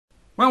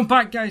Welcome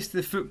back, guys, to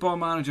the Football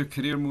Manager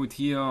Career Mode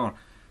here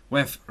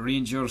with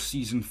Rangers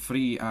Season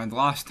 3. And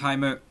last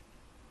time out,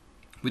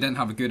 we didn't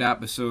have a good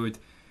episode.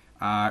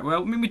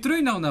 We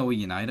drew 0-0 with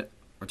United,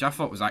 which I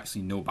thought was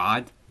actually no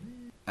bad.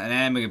 And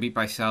then we got beat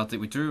by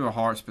Celtic. We drew with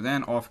Hearts, but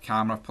then off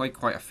camera, played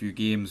quite a few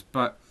games.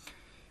 But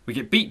we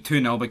get beat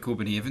 2-0 by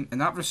Copenhagen. And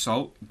that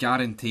result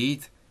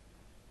guaranteed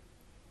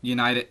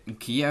United and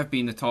Kiev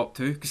being the top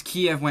two. Because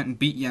Kiev went and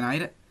beat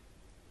United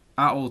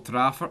at Old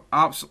Trafford.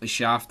 Absolutely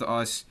shafted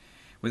us.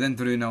 We then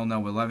drew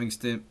 0-0 with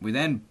Livingston. We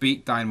then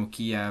beat Dynamo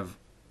Kiev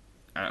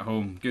at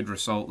home. Good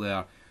result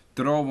there.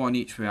 Draw 1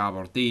 each with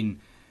Aberdeen.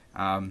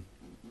 And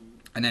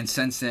then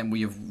since then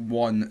we have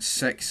won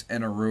 6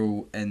 in a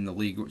row in the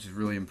league, which is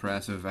really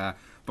impressive. But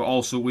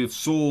also we've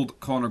sold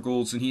Connor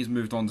Goldson. He's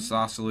moved on to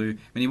Sassuolo. I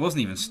mean, he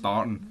wasn't even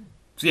starting.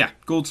 So yeah,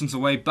 Goldson's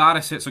away.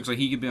 Barisic looks like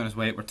he could be on his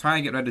way. We're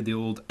trying to get rid of the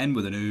old, in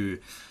with a new.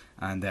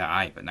 And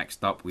but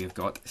next up we've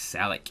got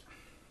Selleck.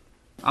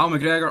 Al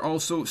McGregor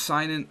also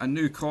signing a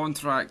new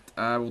contract.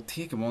 We'll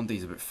take him on.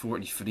 He's about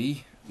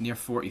 43, near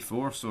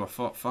 44. So I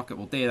thought, fuck it,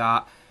 we'll do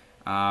that.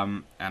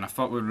 And I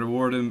thought we'd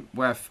reward him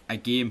with a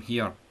game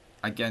here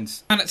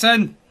against. And it's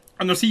in,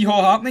 and there's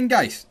hee-haw happening,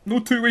 guys. No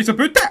two ways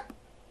about it.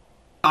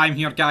 I'm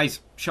here, guys.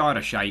 Shire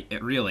of shite.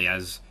 It really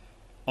is.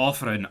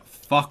 Offering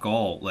fuck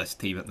all this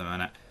team at the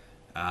minute.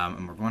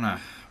 And we're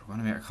gonna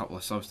make a couple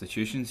of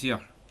substitutions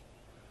here.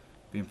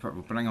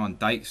 We'll bring on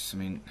Dykes. I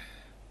mean,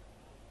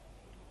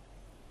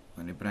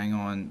 when we bring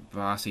on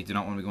Bassey, do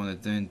not want to be going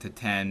down to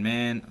 10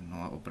 men.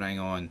 No, we'll bring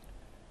on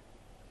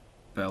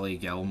Billy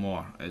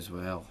Gilmore as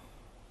well.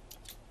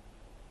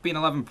 Being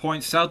 11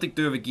 points, Celtic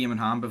do have a game in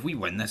hand, but if we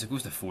win this, it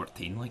goes to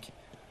 14, like,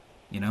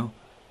 you know.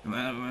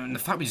 And the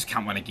fact we just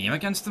can't win a game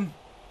against them.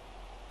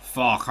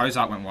 Fuck, how's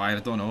that went wide, I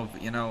don't know.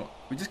 But, you know,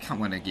 we just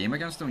can't win a game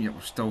against them, yet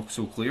we're still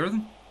so clear of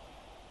them.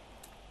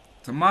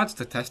 It's a mad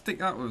statistic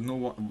that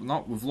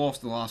we've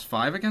lost the last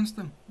 5 against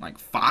them. Like,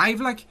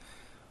 5, like.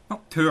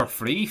 Not 2 or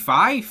 3,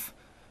 5.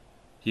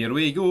 Here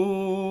we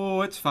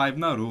go, it's 5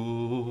 in a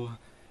row.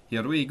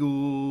 Here we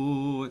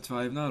go, it's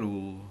 5 in a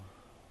row.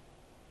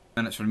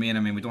 Minutes remaining. I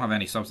mean, we don't have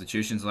any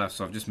substitutions left,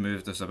 so I've just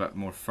moved us a bit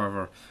more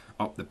further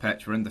up the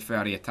pitch. We're in the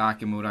very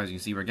attacking mode, as you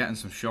can see. We're getting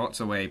some shots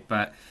away,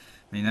 but I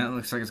mean, it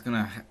looks like it's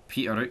going to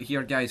peter out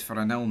here, guys, for a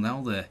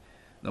 0-0.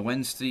 The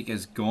win streak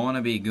is going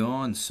to be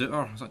gone.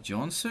 Suter, is that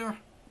John Suter?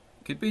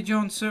 Could be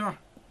John Suter.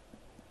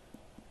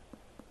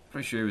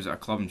 Pretty sure he was at a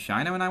club in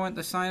China when I went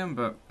to sign him,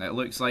 but it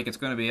looks like it's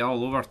going to be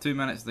all over. 2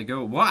 minutes to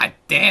go. What a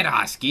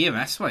dead-ass game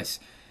this was.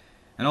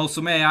 And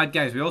also, may I add,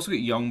 guys, we also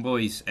got Young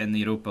Boys in the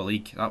Europa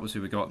League. That was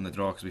who we got in the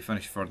draw, because we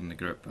finished third in the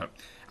group. But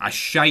a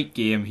shite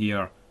game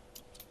here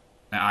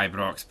at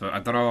Ibrox, but a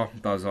draw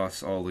does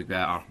us all look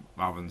better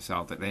rather than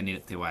Celtic. They need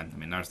it to win. I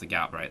mean, there's the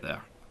gap right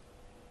there.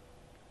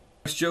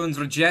 Chris Jones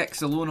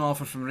rejects the loan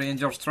offer from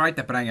Rangers. Tried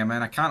to bring him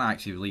in. I can't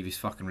actually believe he's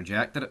fucking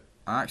rejected it.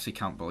 I actually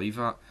can't believe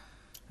that.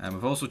 And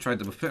we've also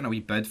we've put in a wee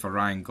bid for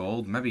Ryan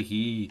Gold. Maybe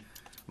he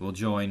will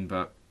join,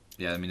 but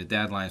yeah, I mean, the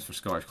deadlines for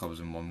Scottish clubs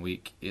in 1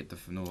 week.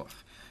 No.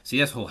 See,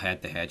 this whole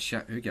head-to-head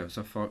shit, who gives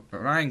a fuck?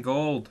 But Ryan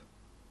Gold.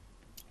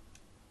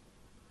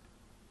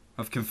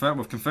 We've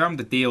confirmed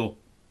the deal.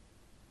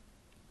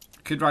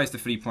 Could rise to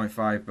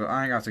 3.5, but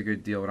I think that's a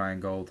good deal, Ryan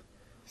Gold.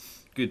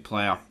 Good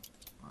player.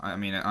 I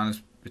mean, he's a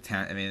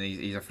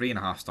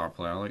 3.5-star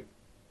player. Like,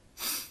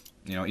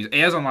 you know, he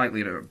is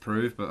unlikely to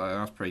improve, but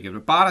that's pretty good.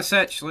 But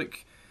Barisic,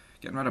 like,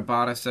 getting rid of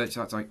Barisic,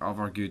 that's like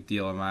other good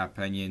deal in my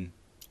opinion.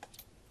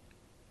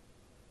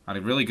 Had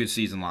a really good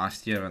season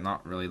last year and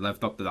not really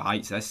lived up to the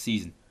heights this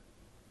season.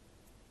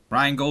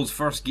 Ryan Gold's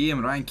first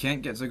game, Ryan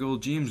Kent gets a goal,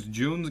 James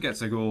Jones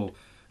gets a goal.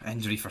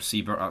 Injury for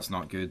Siebert, that's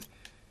not good.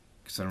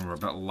 Considering we're a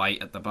bit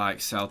light at the back.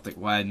 Celtic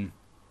win.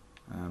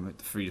 About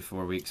 3 to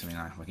 4 weeks. I mean,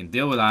 we can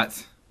deal with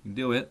that. We can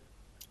deal with it.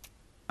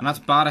 And that's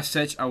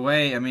Barisic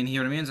away. I mean, he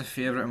remains a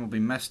favourite and will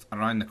be missed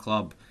around the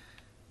club.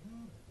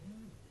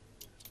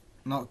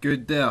 Not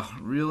good there.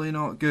 Really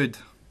not good.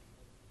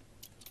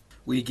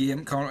 We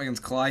game currently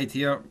against Clyde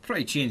here.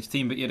 Pretty changed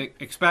team, but you'd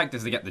expect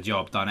us to get the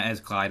job done. It is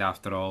Clyde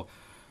after all.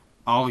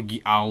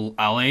 Allegra.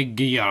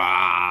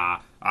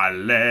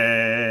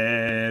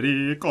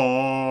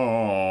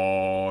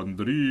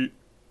 Allericondri.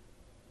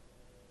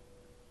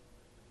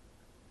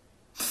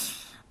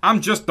 I'm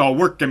just a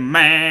working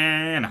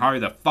man. How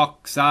the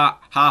fuck's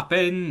that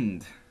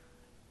happened?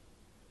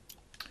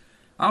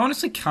 I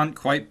honestly can't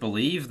quite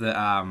believe that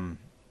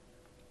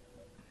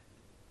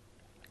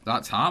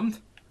that's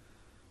happened.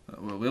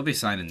 We'll be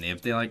signing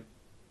Nabdy,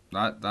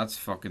 like that's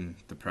fucking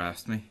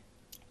depressed me.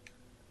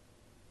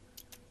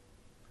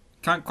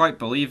 Can't quite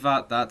believe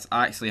that's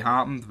actually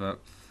happened,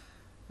 but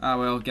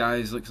well,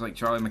 guys, looks like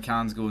Charlie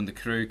McCann's going to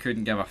Crew.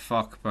 Couldn't give a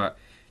fuck, but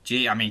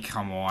gee, I mean,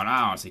 come on,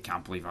 I honestly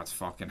can't believe that's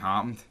fucking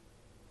happened.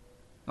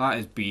 That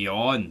is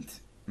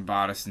beyond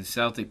embarrassing.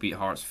 Celtic beat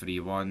Hearts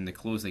 3-1. They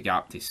closed the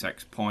gap to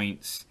 6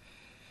 points.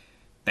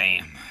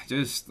 Damn,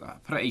 just a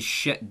pretty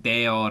shit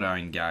day all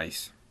around,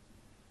 guys.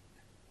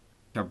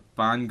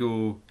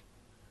 Cabango,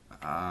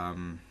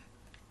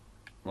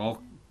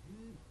 well,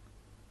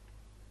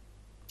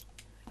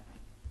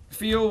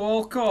 Theo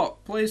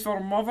Walcott plays for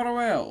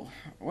Motherwell.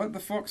 What the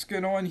fuck's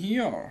going on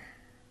here?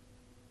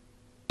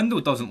 Window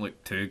doesn't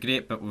look too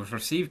great, but we've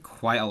received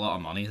quite a lot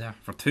of money there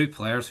for two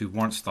players who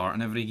weren't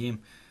starting every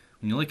game.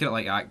 When you look at it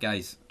like that,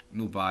 guys,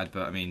 no bad.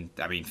 But I mean,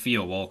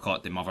 Theo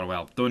Walcott to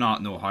Motherwell. Do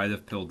not know how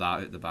they've pulled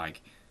that out the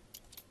bag.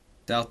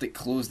 Celtic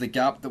close the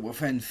gap that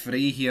within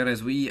 3 here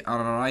as we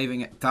are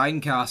arriving at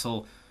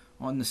Tynecastle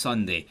on the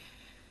Sunday.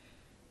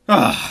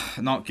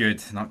 Not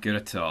good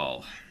at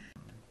all.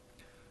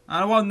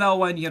 And a 1-0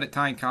 win here at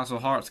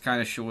Tynecastle. Hearts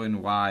kind of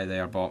showing why they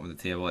are bottom of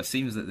the table. It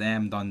seems that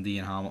them, Dundee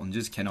and Hamilton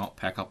just cannot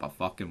pick up a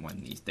fucking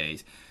win these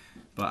days.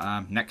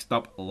 But next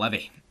up,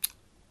 Livy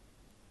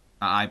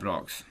at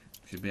Ibrox.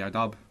 Should be a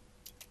dub.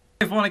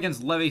 5-1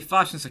 against Livy.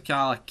 Fashion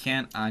Sakala,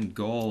 Kent and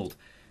Gold.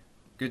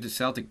 Good at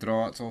Celtic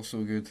draw, it's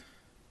also good.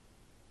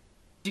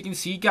 As you can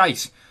see,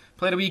 guys,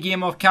 played a wee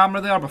game off camera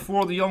there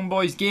before the Young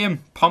Boys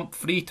game. Pumped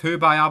 3-2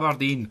 by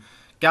Aberdeen.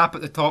 Gap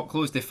at the top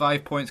closed to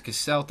 5 points because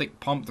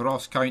Celtic pumped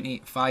Ross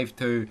County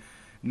 5-2.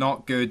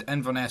 Not good.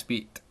 Inverness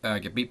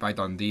get beat by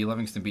Dundee.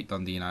 Livingston beat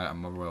Dundee United and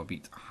Motherwell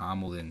beat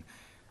Hamilton.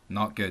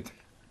 Not good.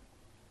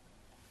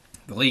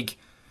 The league,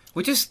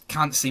 we just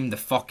can't seem to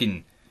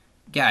fucking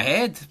get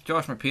ahead.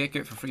 Josh McPake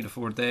out for 3 to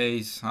 4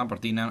 days.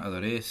 Aberdeen out of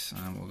the race.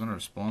 We're going to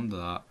respond to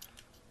that.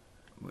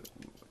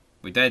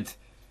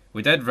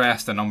 We did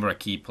rest a number of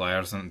key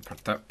players in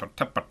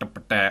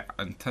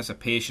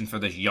anticipation for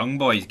this Young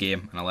Boys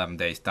game in 11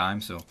 days' time,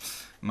 so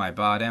my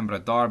bad. Edinburgh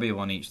Derby,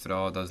 1 each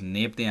draw, does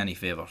nobody any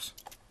favours.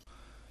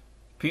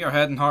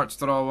 Peterhead and Hearts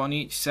draw 1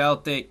 each.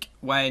 Celtic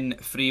win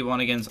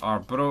 3-1 against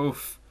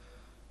Arbroath.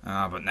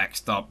 But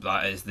next up,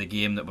 that is the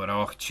game that we're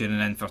all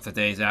tuning in for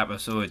today's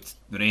episode.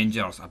 The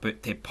Rangers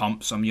about to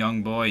pump some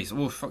Young Boys.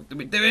 Oh fuck, do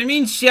we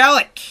mean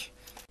Shellick?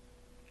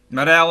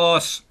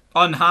 Morelos,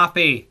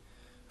 unhappy.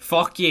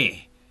 Fuck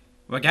ye.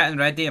 We're getting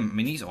ready. I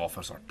mean, these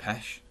offers are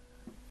pish.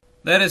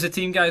 There is a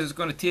team, guys, that's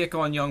going to take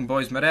on Young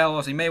Boys.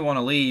 Morelos, he may want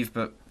to leave,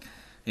 but,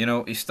 you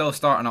know, he's still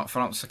starting up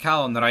front.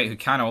 Sakala on the right, who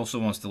kind of also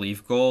wants to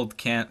leave. Gold,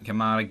 Kent,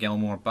 Kamara,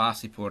 Gilmore,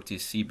 Bassey,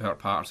 Porteous, Seibert,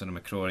 Patterson and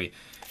McCrory.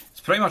 It's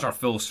pretty much our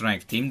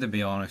full-strength team, to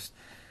be honest.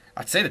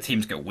 I'd say the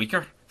team's got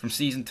weaker from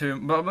Season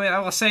 2. But, I mean,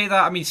 I'll say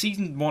that. I mean,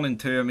 Season 1 and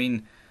 2, I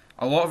mean,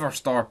 a lot of our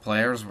star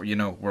players, you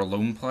know, were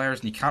loan players,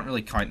 and you can't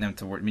really count them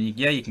towards... I mean,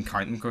 yeah, you can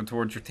count them going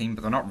towards your team,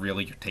 but they're not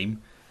really your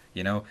team.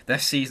 You know,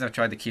 this season I've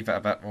tried to keep it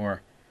a bit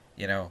more,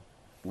 you know,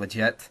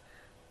 legit.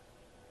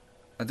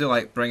 I do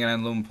like bringing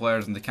in loan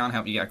players and they can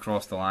help you get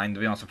across the line. To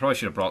be honest, I probably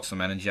should have brought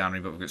some in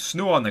January, but we've got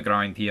snow on the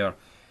ground here.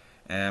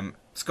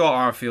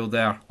 Scott Arfield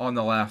there on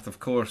the left, of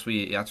course,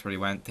 that's where he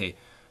went to.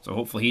 So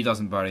hopefully he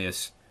doesn't bury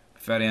us.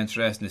 Very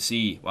interesting to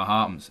see what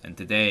happens in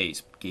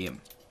today's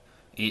game.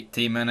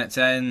 18 minutes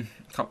in,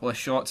 a couple of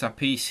shots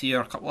apiece here,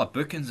 a couple of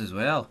bookings as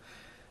well.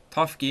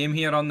 Tough game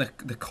here on the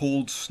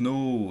cold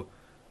snow.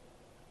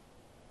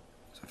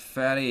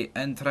 Very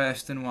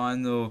interesting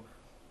one though.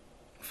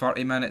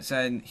 30 minutes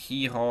in,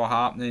 hee-haw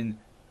happening.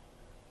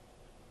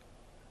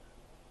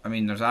 I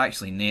mean, there's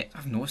actually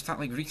I've noticed that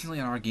like recently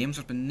in our games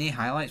there's been no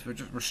highlights.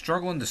 We're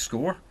struggling to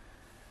score,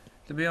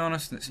 to be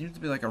honest. It seems to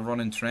be like a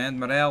running trend.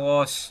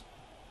 Morelos,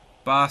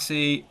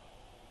 Bassey,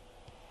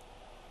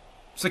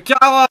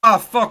 Sakala.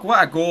 Fuck,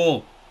 what a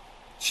goal!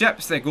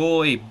 Chips the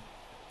goalie.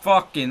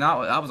 Fucking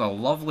that was a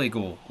lovely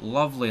goal.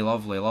 Lovely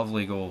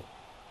goal.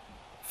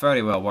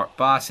 Very well worked.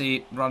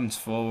 Bassey runs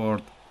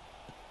forward,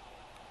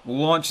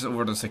 launches it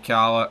over to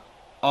Sakala.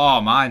 Oh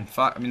man,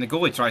 I mean the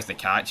goalie tries to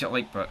catch it,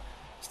 like, but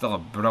still a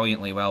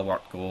brilliantly well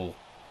worked goal.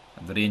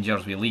 And the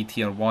Rangers, we lead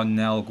here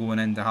 1-0 going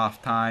into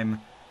half time,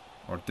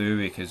 or do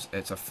we? Because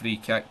it's a free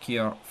kick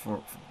here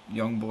for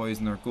Young Boys,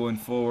 and they're going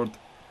forward.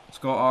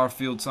 Scott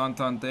Arfield,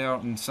 Santander,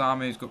 and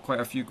Sammy's got quite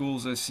a few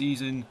goals this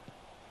season.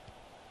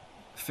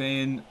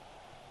 Fane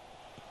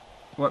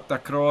whipped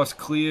across,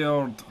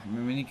 cleared. I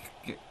mean, we need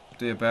to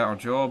do a better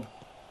job.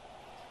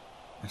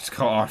 And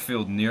Scott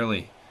Arfield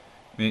nearly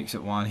makes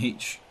it 1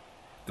 each.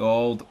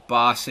 Gold,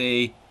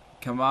 Bassey,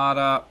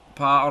 Kamara,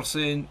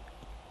 Patterson,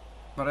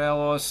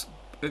 Morelos,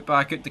 put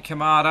back out to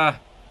Kamara,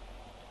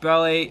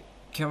 Billy,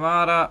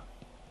 Kamara,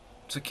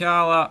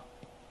 Sakala,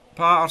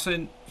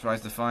 Patterson,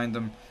 tries to find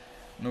him.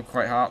 No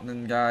quite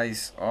happening,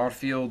 guys.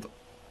 Arfield,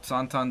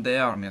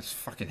 Santander. I mean, it's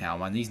fucking hell,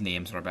 man. These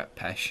names are a bit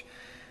pish.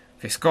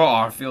 Okay,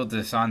 Scott Arfield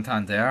to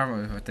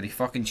Santander. Did he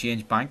fucking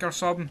change bank or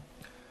something?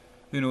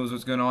 Who knows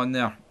what's going on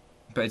there?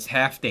 But it's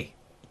hefty.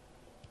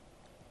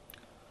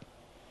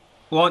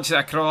 Launch it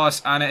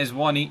across, and it is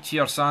 1 each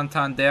here.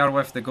 Santander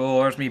with the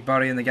goal. There's me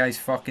burying the guy's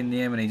fucking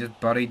name, and he just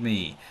buried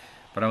me.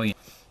 Brilliant.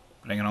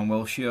 Bringing on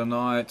Wilshere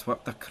now. It's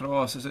whipped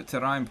across. Is it to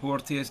Ryan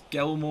Porteous?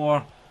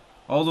 Gilmore.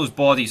 All those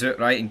bodies out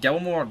right, and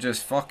Gilmore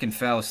just fucking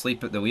fell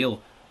asleep at the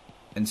wheel.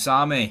 And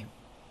Sammy.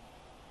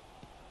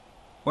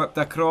 Whipped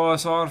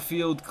across.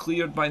 Arfield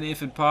cleared by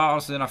Nathan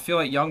Patterson. I feel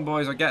like Young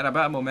Boys are getting a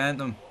bit of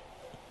momentum.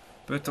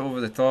 Put it over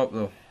the top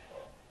though.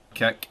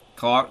 Kick.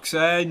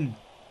 Clarkson.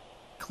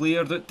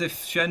 Cleared it to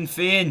Sinn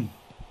Féin.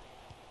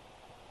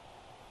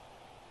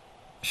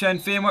 Sinn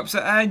Féin whips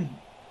it in.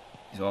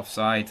 He's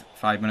offside.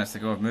 5 minutes to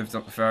go. I've moved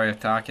up the very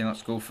attacking.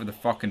 Let's go for the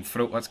fucking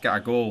throat. Let's get a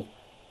goal.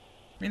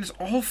 I mean, it's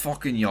all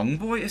fucking young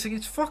boy. It's like,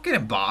 it's fucking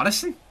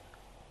embarrassing.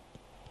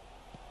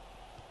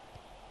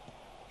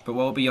 But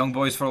will it be young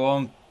boys for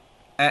long?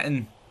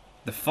 Eaton.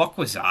 The fuck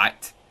was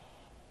that?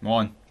 Come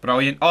on.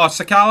 Brilliant. Oh,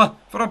 Sakala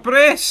for a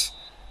brace.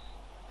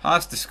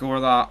 Has to score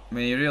that. I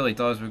mean, he really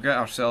does. We've got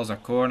ourselves a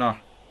corner.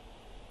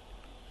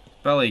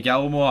 Billy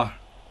Gilmore.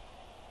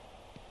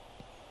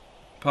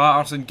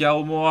 Patterson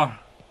Gilmore.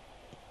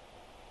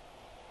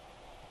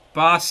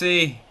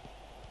 Bassey.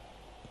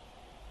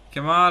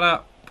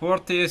 Kamara.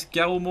 Porteous.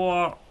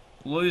 Gilmore.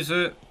 Lose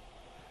it.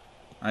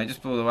 Alright,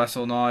 just blow the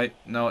whistle now.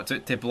 No, it's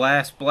out to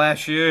Bless.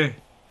 Bless you.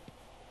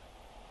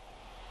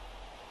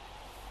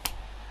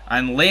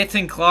 And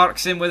Leighton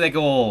Clarkson with a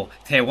goal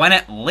to win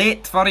it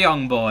late for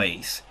young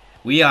boys.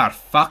 We are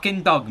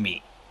fucking dog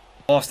meat.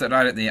 Lost it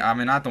right at the... I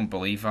mean, I don't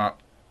believe that.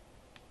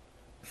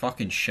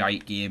 Fucking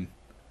shite game.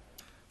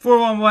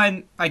 4-1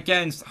 win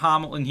against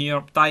Hamilton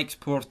here. Dykes,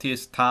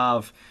 Porteous,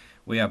 Tav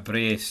with a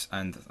brace.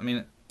 And, I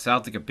mean,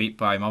 Celtic got beat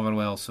by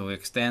Motherwell, so we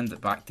extend it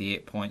back to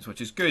 8 points,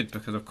 which is good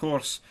because, of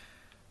course,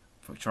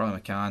 fuck Charlie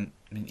McCann.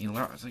 I mean,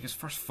 it's like his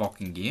first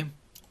fucking game.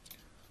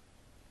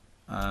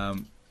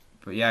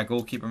 But yeah,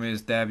 goalkeeper made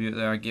his debut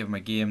there. Gave him a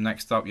game.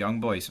 Next up, young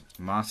boys.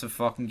 Massive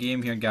fucking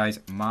game here, guys.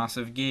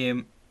 Massive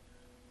game.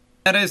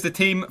 There is the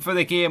team for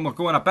the game. We're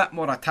going a bit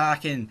more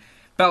attacking.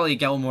 Billy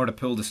Gilmore to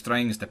pull the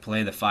strings to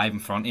play the 5 in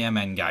front of him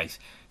in, guys.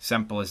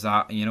 Simple as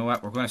that. And you know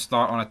what? We're going to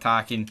start on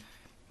attacking.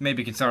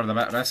 Maybe considered a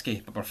bit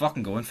risky, but we're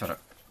fucking going for it.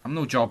 I'm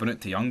no jobbing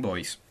it to young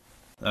boys.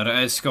 There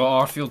it is.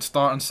 Scott Arfield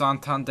starting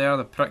Santander.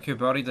 The prick who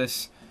buried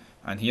us.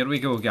 And here we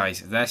go,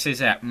 guys. This is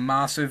it.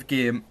 Massive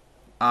game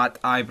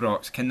at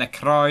Ibrox. Can the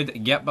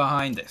crowd get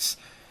behind us?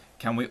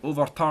 Can we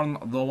overturn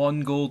the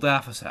 1-goal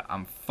deficit?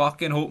 I'm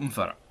fucking hoping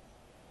for it.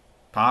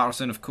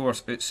 Patterson, of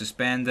course, out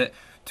suspended.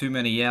 Too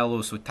many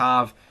yellows, so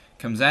Tav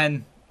comes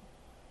in.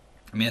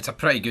 I mean, it's a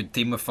pretty good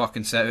team we've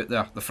fucking set out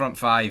there. The front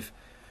 5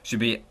 should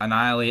be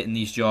annihilating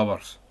these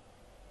jobbers.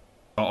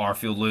 But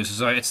Arfield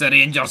loses out. It's the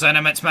Rangers in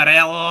him. It's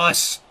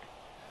Morelos.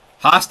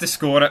 Has to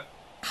score it.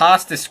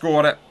 Has to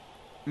score it.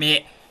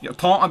 Mate. You're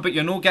talking about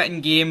you're not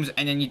getting games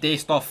and then you do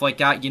stuff like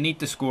that. You need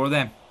to score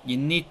them. You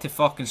need to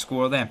fucking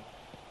score them.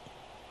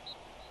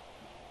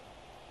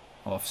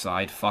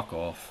 Offside. Fuck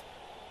off.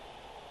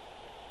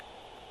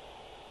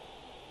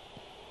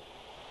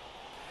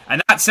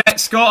 And that's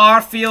it.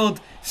 Scott Arfield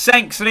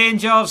sinks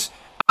Rangers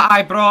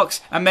at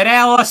Ibrox. And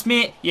Morelos,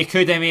 mate, you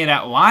could have made it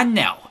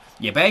 1-0.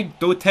 You big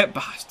do-tip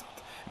bastard.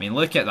 I mean,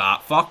 look at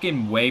that.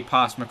 Fucking way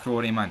past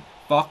McCrory, man.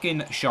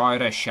 Fucking shower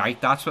of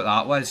shite. That's what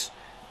that was.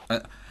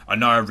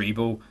 Another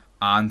Rebo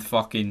and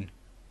fucking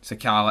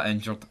Sakala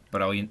injured.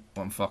 Brilliant.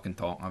 What I'm fucking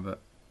talking about.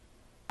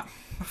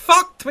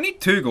 Fuck, we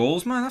need 2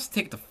 goals, man. Let's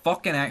take the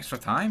fucking extra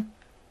time.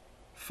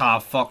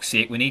 For fuck's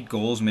sake, we need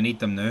goals. We need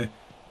them now.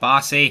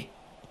 Bassey.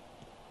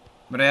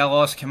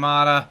 Morelos,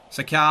 Kamara,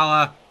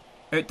 Sakala.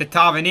 Out to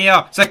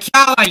Tavernier.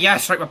 Sakala,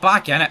 yes, right, we're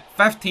back in it.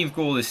 15th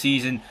goal of the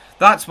season.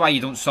 That's why you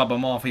don't sub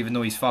him off even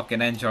though he's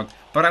fucking injured.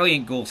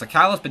 Brilliant goal.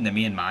 Sakala's been the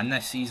main man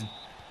this season.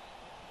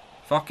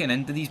 Fucking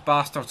into these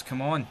bastards,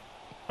 come on.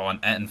 On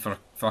Eaton for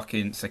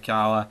fucking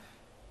Sakala.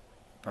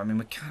 But I mean,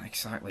 we can't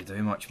exactly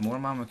do much more,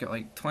 man. We've got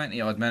like 20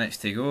 odd minutes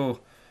to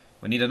go.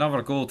 We need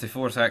another goal to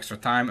force extra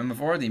time, and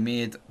we've already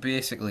made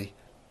basically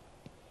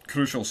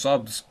crucial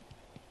subs.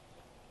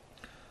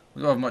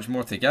 We don't have much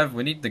more to give.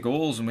 We need the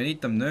goals, and we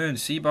need them now. And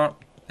Siebert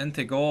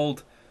into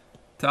gold.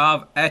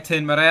 Tav,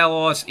 Eaton,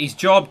 Morelos. He's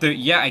jobbed out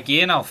yet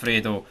again,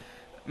 Alfredo.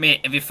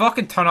 Mate, if you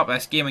fucking turn up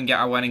this game and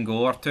get a winning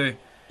goal or 2,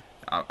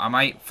 I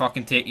might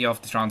fucking take you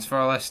off the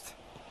transfer list.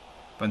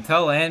 But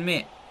until then,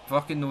 mate,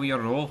 fucking know your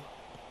role.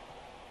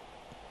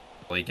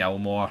 Billy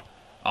Gilmore.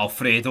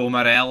 Alfredo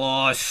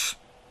Morelos.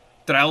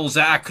 Drills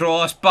it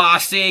across.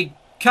 Bassey.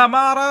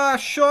 Kamara.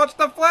 Shots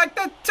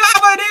deflected.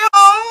 Tavernier.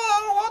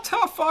 Oh,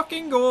 what a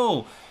fucking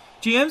goal.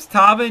 James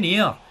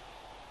Tavernier.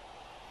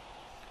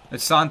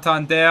 It's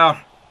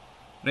Santander.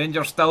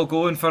 Rangers still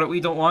going for it. We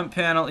don't want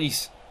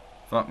penalties.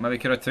 Fuck, maybe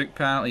could have took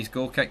penalties.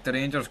 Goal kick to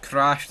Rangers.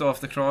 Crashed off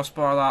the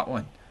crossbar, that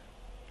one.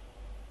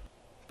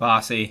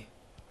 Bassey.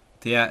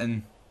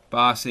 Eaton.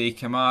 Bassey.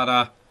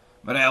 Kamara.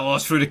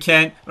 Morelos through to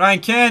Kent. Ryan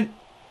Kent.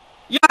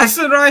 Yes,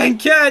 and Ryan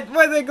Kent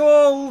with the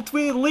goal.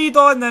 We lead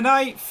on the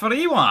night.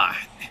 3-1.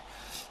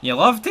 You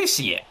love to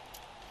see it.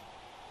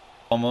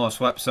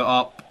 Almost whips it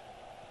up.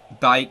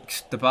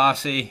 Dykes to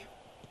Bassey.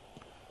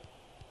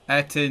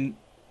 Eaton.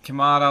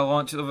 Kamara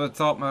launches over the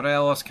top.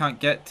 Morelos can't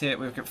get to it.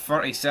 We've got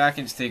 30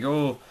 seconds to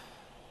go.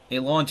 He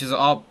launches it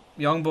up.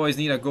 Young boys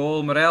need a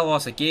goal.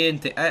 Morelos again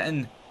to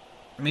Eaton.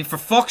 I mean, for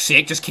fuck's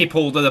sake, just keep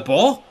hold of the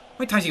ball. How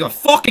many times you gonna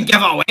fucking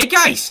give it away,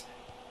 guys?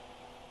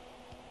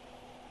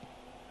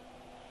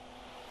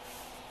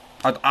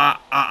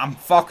 I'm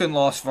fucking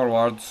lost for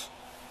words.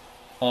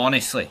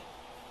 Honestly.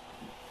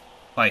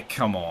 Like,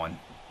 come on.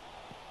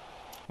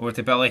 Over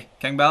to Billy.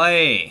 King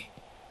Billy.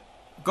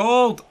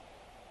 Gold.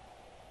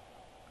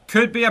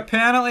 Could be a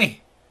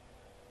penalty.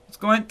 It's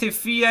going to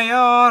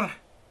VAR.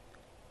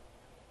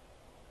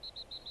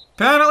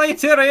 Penalty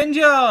to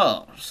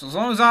Rangers. As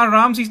long as our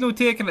Ramsey's no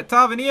taking it,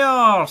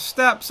 Tavernier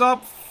steps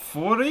up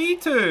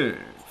 4-2.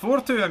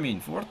 4-2, I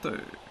mean,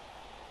 4-2.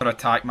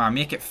 Attack, man,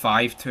 make it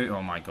 5-2.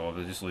 Oh my god,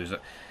 we'll just lose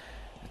it.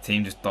 The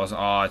team just does it.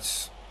 Oh,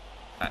 it's...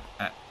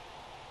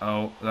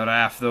 oh, the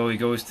ref, though, he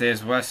goes to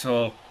his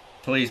whistle.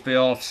 Please be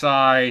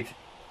offside.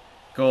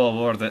 Go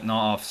award it,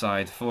 not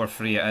offside.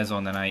 4-3 it is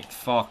on the night.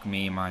 Fuck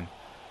me, man.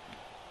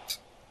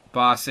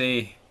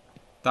 Bassey,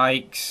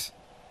 Dykes,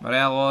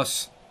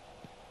 Morelos.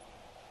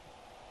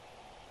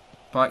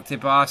 Back to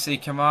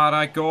Bassey,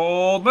 Kamara,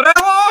 goal.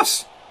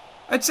 Morelos!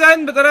 It's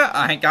in, but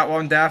I think that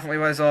one definitely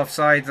was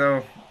offside,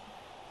 though.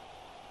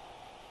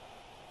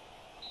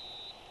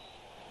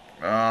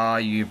 Ah, oh,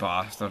 you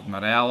bastard.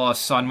 Morelos,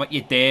 son, what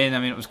you doing? I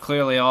mean, it was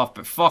clearly off,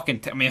 but fucking...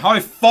 I mean, how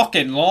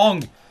fucking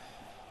long?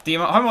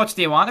 How much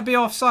do you want to be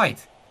offside?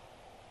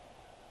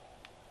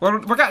 We're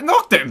getting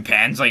knocked out in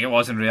pens like it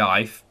was in real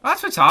life.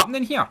 That's what's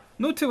happening here.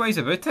 No two ways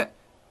about it.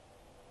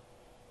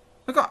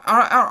 Look,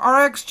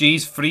 our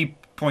XG's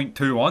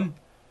 3.21.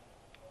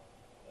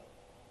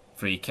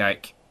 Free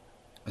kick.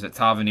 Is it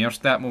Tavernier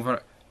step over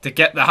it? To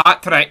get the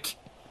hat-trick.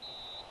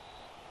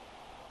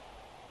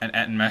 And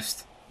it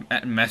missed.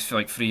 It missed for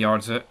like 3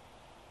 yards out.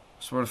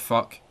 Swear to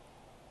fuck.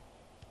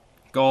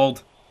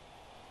 Gold.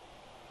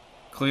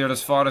 Cleared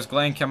as far as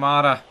Glenn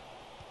Kamara.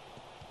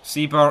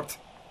 Seabert.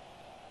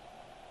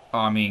 Oh,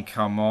 I mean,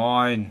 come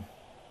on.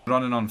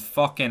 Running on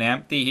fucking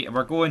empty.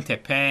 We're going to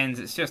pens.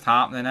 It's just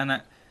happening,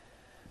 innit?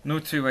 No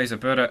two ways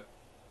about it.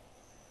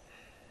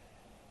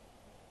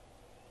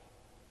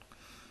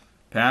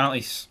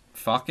 Penalties.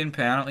 Fucking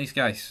penalties,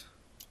 guys.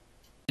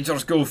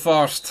 Rangers go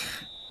first.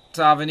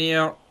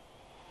 Tavernier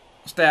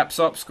steps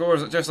up,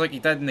 scores it just like he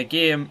did in the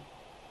game.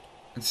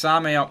 And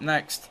Sammy up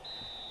next.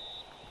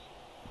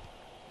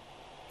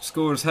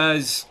 Scores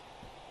his.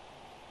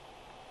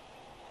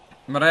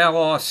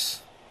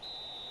 Morelos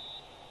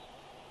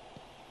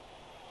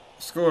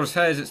scores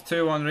his. It's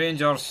 2-1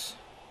 Rangers.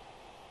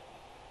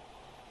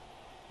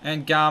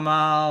 And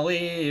Gamaliu.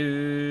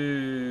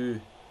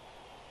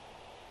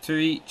 2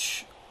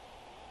 each.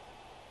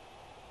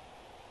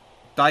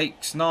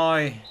 Dykes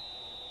now.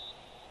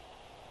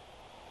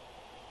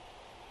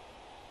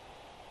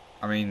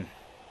 I mean,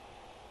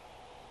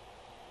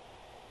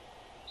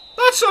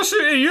 that's us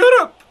out of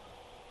Europe.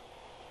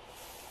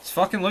 It's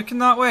fucking looking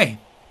that way.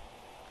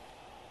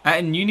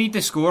 And you need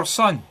to score,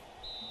 son.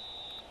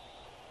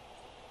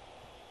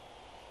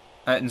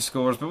 It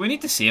scores, but we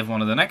need to save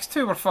one of the next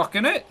two. We're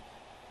fucking out.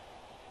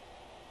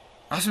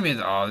 That's what made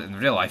it. Oh, in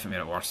real life, it made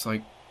it worse.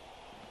 Like,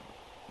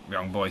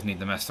 young boys need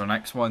to miss their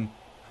next one.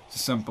 It's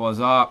as simple as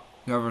that.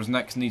 Whoever's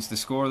next needs to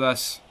score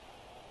this.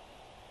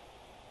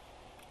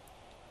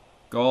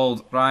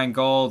 Gold, Ryan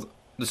Gold,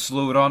 the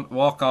slow run,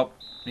 walk up,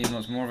 even though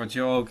it's more of a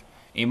jog.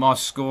 He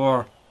must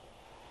score.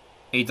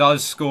 He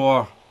does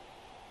score.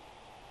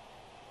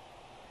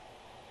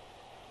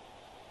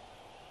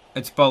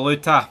 It's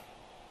Baluta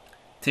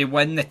to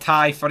win the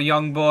tie for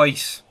young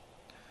boys.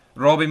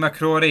 Robbie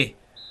McCrory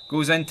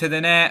goes into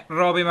the net.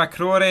 Robbie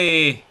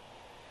McCrory.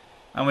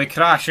 And we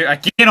crash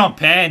out again on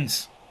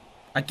pens.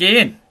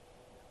 Again.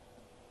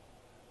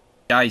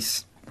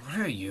 Guys,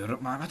 we're out of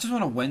Europe, man. I just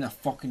want to win a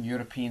fucking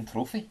European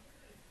trophy.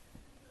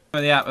 For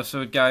the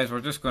episode, guys,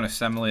 we're just going to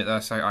simulate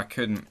this. I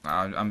couldn't.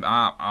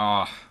 I'm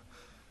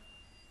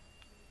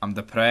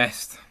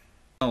depressed.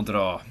 I'll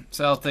draw.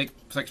 Celtic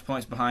 6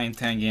 points behind,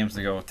 10 games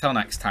to go. Till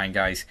next time,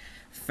 guys.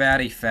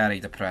 Very, very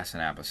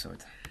depressing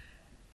episode.